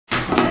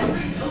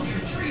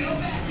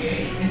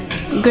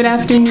Good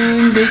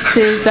afternoon. This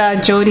is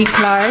Jody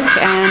Clark,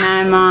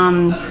 and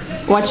I'm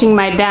watching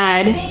my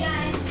dad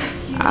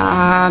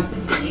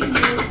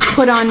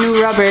put on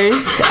new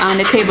rubbers on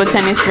the table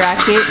tennis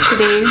racket.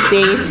 Today's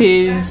date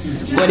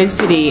is, what is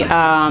today?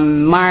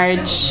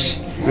 March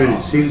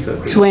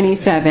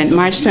 27th.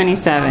 March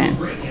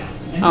 27th.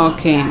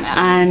 Okay,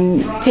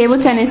 and table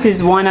tennis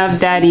is one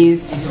of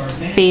Daddy's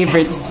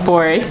favorite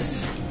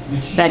sports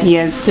that he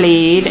has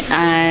played,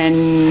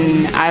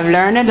 and I've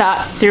learned a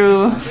lot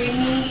through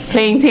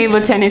playing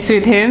table tennis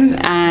with him,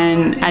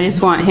 and I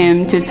just want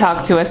him to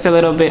talk to us a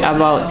little bit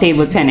about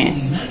table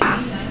tennis.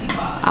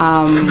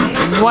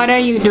 What are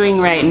you doing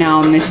right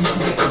now, Miss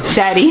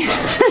Daddy?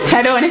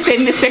 I don't want to say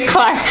Mr.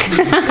 Clark.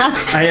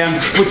 I am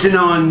putting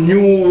on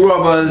new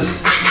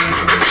rubbers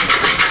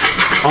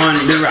on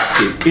the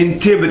racket. In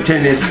table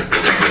tennis,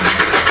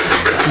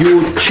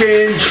 you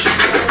change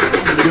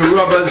the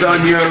rubbers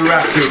on your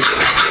racket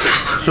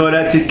so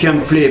that it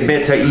can play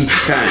better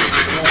each time.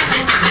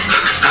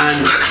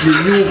 And the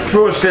new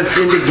process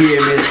in the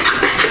game is,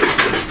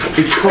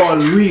 it's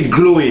called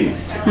re-gluing.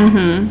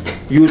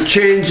 You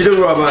change the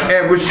rubber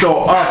every so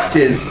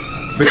often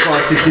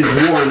because it is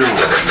worn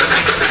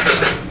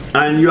out.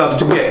 And you have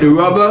to get the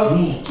rubber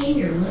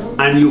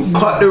and you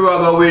cut the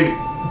rubber with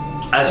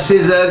a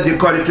scissors, you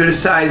cut it to the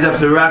size of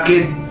the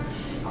racket,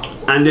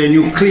 and then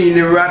you clean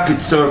the racket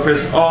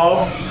surface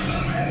off.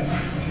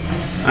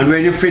 And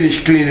when you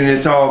finish cleaning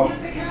it off,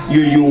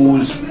 you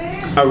use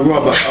a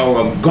rubber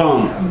or a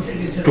gum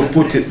to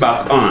put it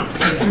back on.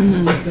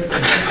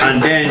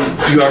 And then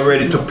you are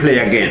ready to play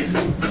again.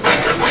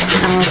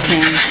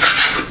 Okay.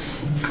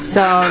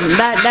 So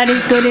that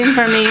is good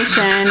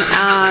information.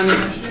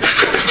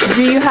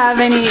 Do you have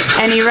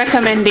any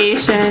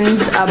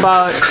recommendations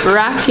about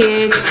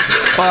rackets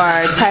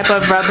or type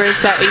of rubbers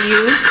that we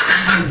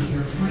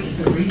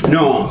use?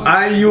 No,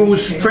 I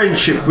use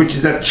Friendship, which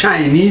is a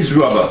Chinese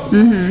rubber.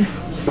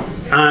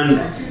 And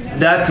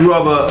that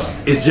rubber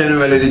is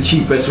generally the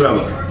cheapest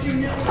rubber.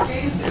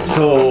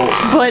 So,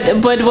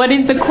 but what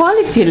is the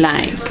quality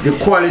like? The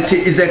quality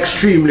is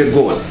extremely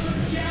good.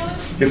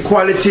 The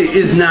quality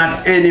is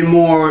not any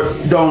more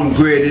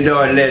downgraded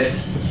or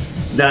less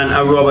than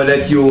a rubber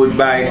that you would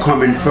buy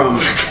coming from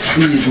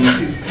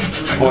Sweden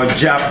or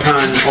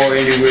Japan or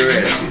anywhere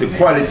else. The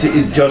quality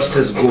is just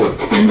as good.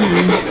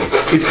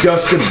 It's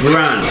just a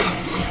brand.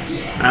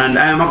 And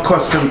I am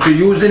accustomed to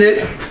using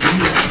it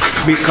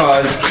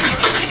because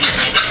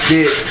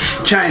the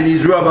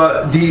Chinese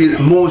rubber deal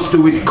mostly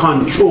with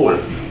control.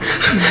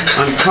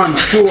 And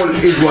control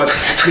is what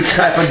the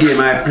type of game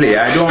I play.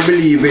 I don't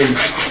believe in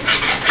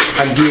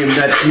a game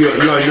that you're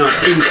not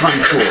in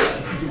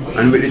control.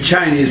 And with the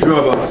Chinese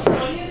rubber,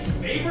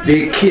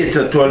 they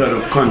cater to a lot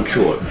of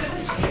control.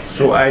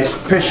 So I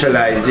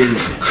specialize in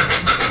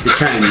the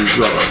Chinese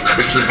rubber,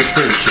 which is the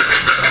Friendship.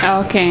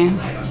 Okay.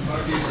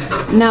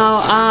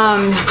 Now,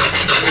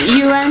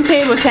 you and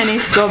table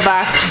tennis go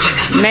back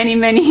many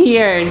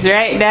years,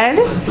 right, Dad?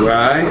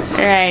 Right.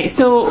 Right.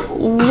 So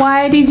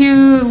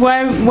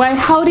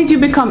how did you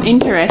become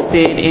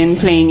interested in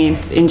playing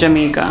it in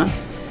Jamaica?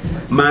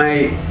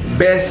 My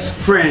best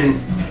friend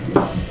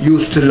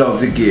used to love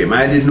the game.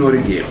 I didn't know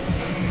the game.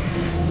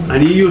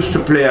 And he used to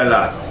play a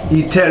lot.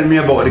 He tell me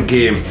about the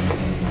game,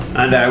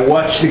 and I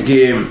watched the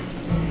game,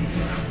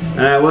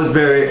 and I was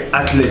very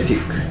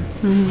athletic.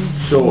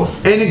 So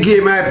any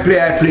game I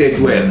played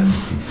well.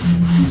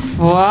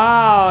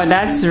 Wow,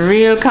 that's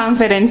real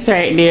confidence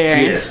right there.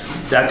 Yes,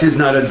 that is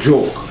not a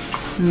joke.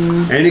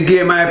 Any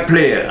game I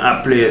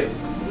play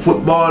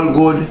football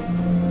good,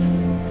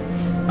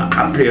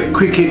 I play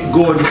cricket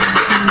good.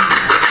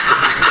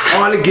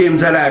 All the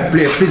games that I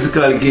play,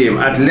 physical game,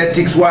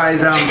 athletics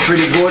wise, I'm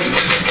pretty good.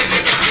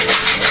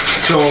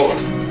 So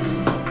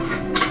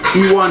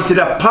he wanted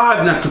a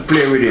partner to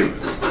play with him.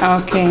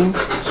 Okay.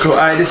 So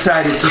I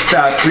decided to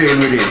start playing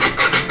with him.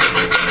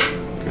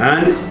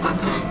 And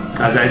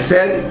as I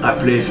said, I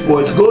play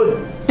sports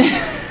good.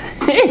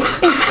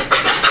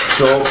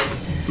 So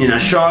in a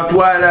short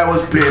while I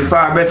was playing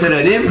far better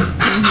than him.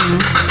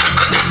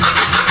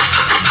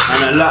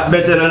 And a lot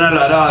better than a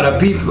lot of other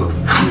people.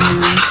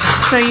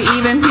 So you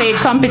even played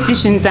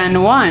competitions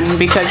and won,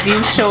 because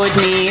you showed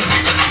me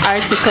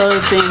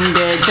articles in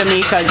the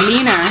Jamaica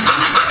Gleaner.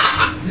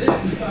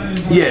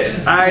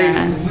 Yes,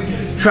 I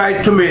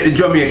tried to make the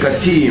Jamaica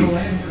team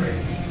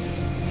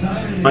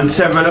on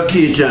several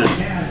occasions,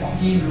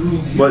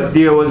 but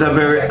there was a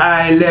very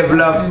high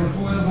level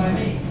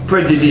of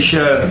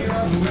prejudicial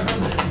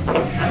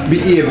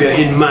behavior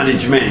in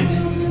management.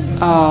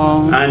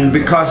 Oh. And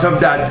because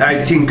of that,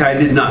 I think I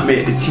did not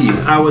make the team.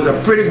 I was a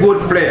pretty good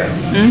player.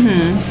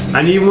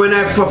 And even when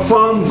I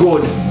performed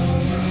good,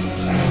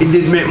 it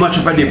didn't make much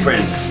of a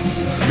difference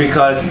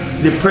because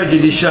the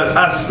prejudicial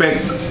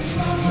aspect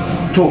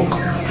took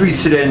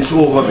precedence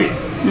over it.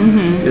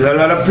 There's a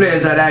lot of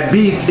players that I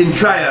beat in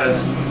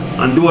trials,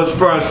 and those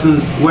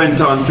persons went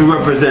on to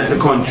represent the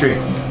country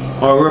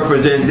or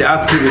represent the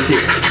activity,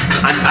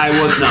 and I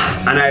was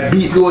not. And I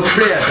beat those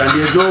players, and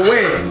there's no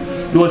way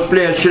those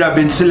players should have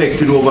been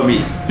selected over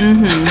me.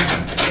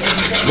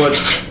 but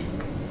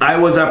I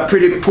was a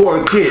pretty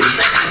poor kid.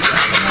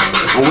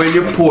 And when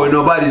you're poor,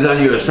 nobody's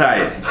on your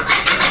side.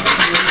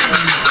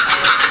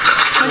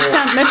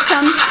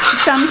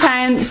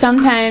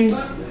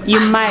 Sometimes you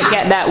might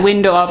get that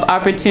window of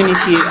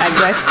opportunity, I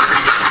guess,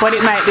 but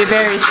it might be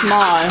very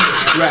small.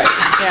 Right.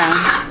 Yeah.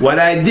 What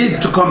I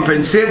did to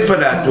compensate for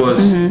that was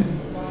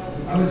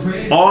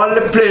all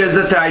the players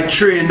that I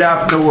trained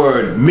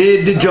afterward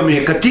made the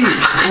Jamaica team.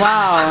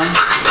 Wow.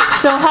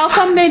 So how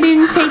come they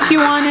didn't take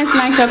you on as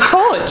like a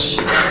coach?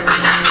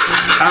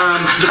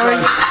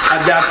 Because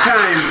at that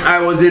time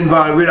I was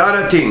involved with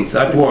other things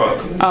at work.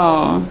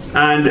 Oh.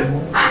 And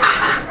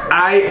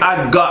I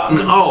had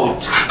gotten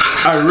out,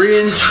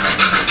 arranged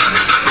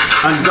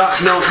and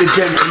gotten out the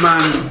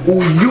gentleman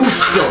who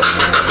used to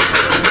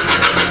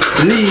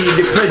lead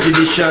the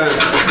prejudicial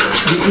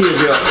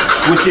behavior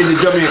within the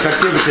Jamaica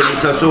Table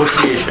Tennis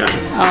Association.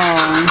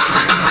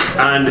 Oh.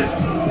 And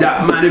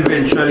that man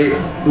eventually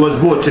was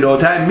voted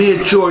out. I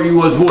made sure he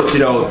was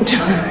voted out.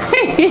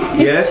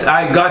 Yes,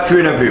 I got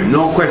rid of him,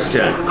 no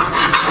question.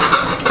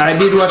 I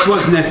did what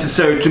was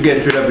necessary to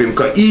get rid of him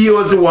because he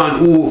was the one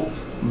who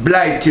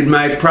blighted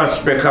my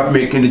prospect of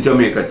making the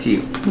Jamaica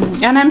team.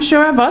 And I'm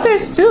sure of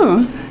others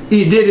too.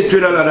 He did it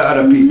with a lot of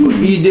other people.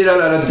 He did a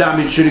lot of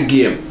damage to the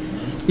game.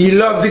 He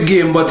loved the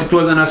game, but it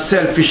was on a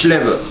selfish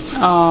level.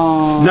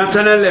 Oh. Not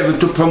on a level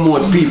to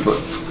promote people.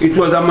 It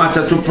was a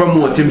matter to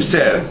promote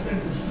himself.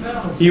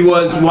 He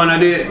was one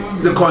of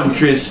the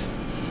country's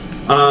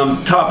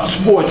top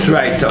sports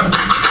writer.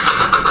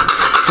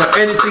 So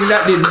anything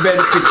that didn't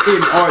benefit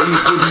him or he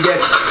couldn't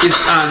get his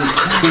hands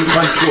in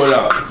control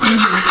of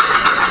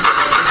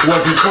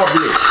wasn't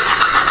published.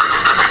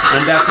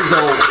 And that is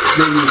how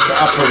they used to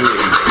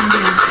operate.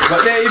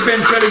 But they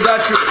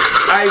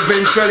I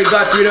eventually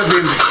got rid of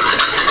him.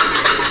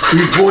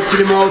 We voted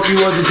him out. He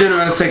was the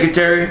general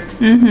secretary.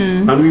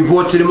 And we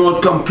voted him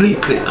out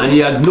completely. And he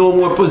had no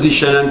more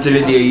position until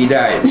the day he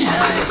died.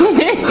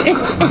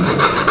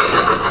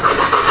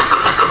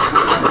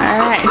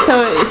 Alright,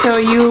 so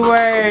you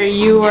were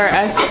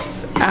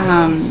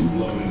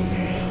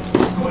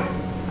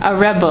a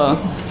rebel.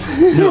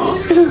 No,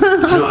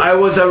 I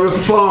was a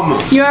reformer.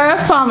 You're a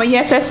reformer.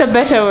 Yes, that's a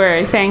better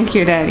word. Thank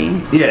you,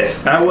 Daddy.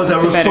 Yes, I was a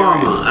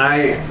reformer.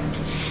 I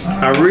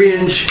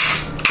arranged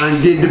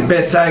and did the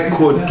best I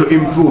could to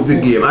improve the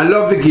game. I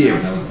love the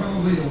game.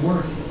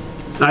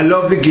 I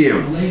love the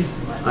game.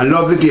 I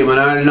love the game, and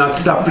I will not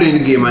stop playing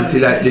the game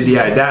until the day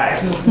I die.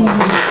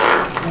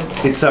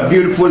 It's a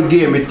beautiful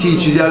game. It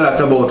teaches you a lot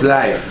about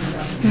life.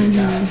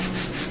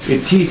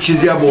 It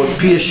teaches you about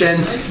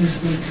patience.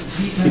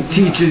 It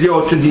teaches you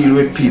how to deal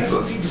with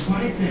people.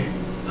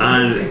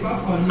 And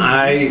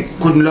I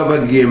couldn't love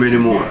a game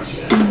anymore.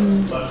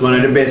 It's one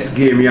of the best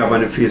games you have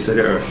on the face of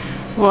the earth.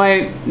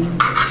 Well,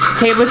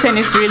 table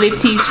tennis really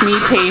teach me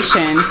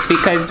patience,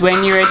 because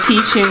when you were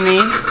teaching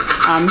me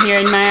here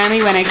in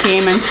Miami, when I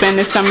came and spent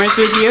the summers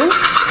with you,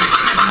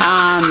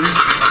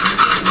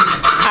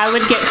 I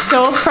would get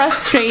so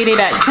frustrated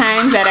at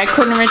times that I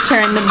couldn't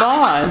return the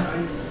ball.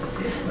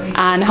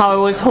 And how I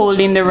was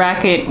holding the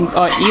racket,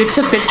 you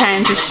took the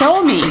time to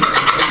show me.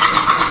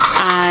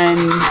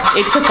 And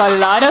it took a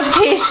lot of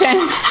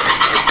patience,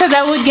 because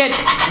I would get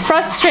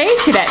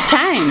frustrated at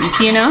times,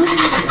 you know.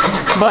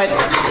 But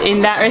in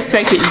that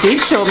respect, it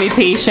did show me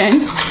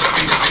patience,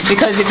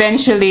 because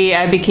eventually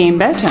I became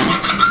better.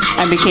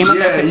 I became a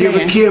better player. Yeah,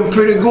 you became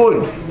pretty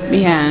good.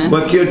 Yeah.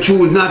 But you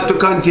choose not to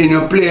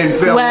continue playing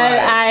for a while.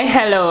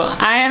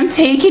 I am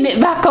taking it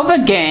back up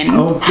again.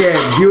 Okay,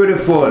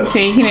 beautiful.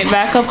 Taking it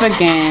back up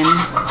again.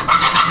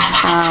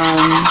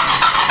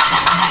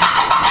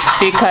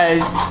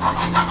 Because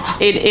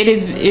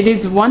it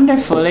is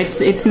wonderful.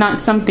 It's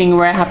not something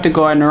where I have to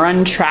go and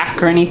run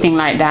track or anything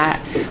like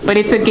that. But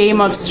it's a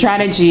game of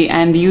strategy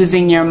and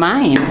using your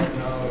mind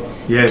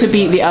to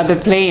beat the other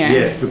player.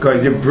 Yes,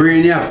 because your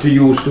brain you have to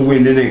use to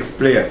win the next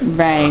player.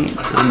 Right.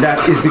 And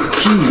that is the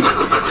key.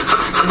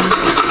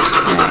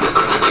 Right.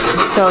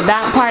 So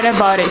that part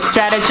about it,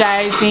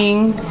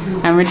 strategizing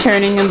and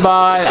returning the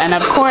ball, and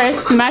of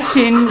course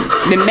smashing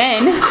the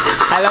men.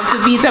 I love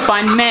to beat up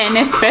on men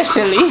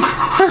especially.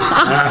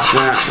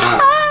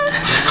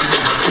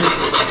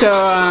 So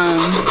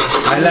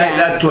I like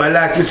that too. I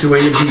like to see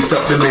when you beat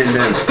up the men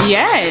then.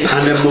 Yes.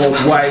 And them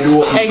mouth wide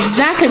open.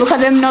 Exactly, because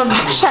them not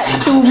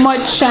chat too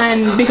much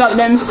and big up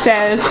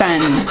themselves,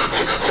 and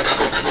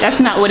that's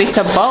not what it's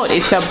about.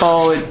 It's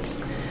about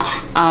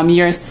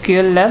your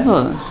skill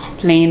level,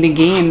 playing the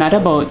game, not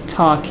about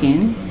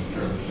talking.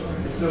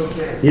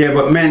 Yeah,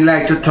 but men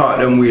like to talk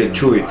them way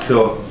through it,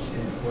 so,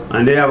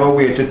 and they have a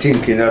way to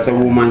thinking that a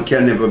woman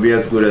can never be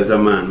as good as a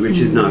man, which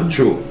is not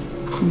true.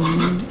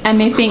 And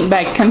they think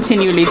by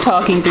continually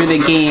talking through the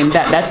game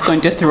that's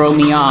going to throw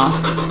me off.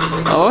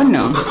 Oh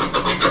no,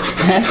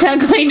 that's not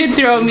going to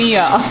throw me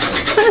off.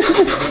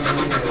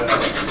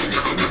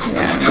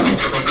 Yeah.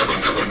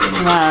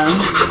 Wow.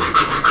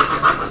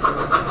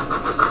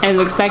 It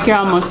looks like you're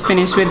almost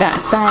finished with that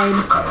side.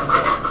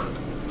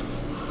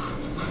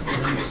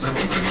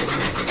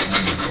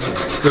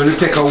 It's going to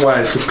take a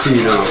while to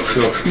clean out,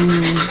 so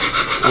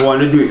I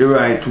want to do it the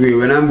right way.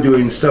 When I'm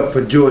doing stuff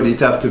for Jody, it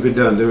have to be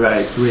done the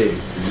right way.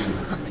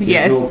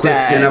 Yes, no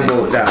question Dad.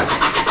 about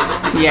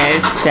that.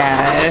 Yes,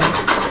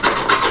 Dad.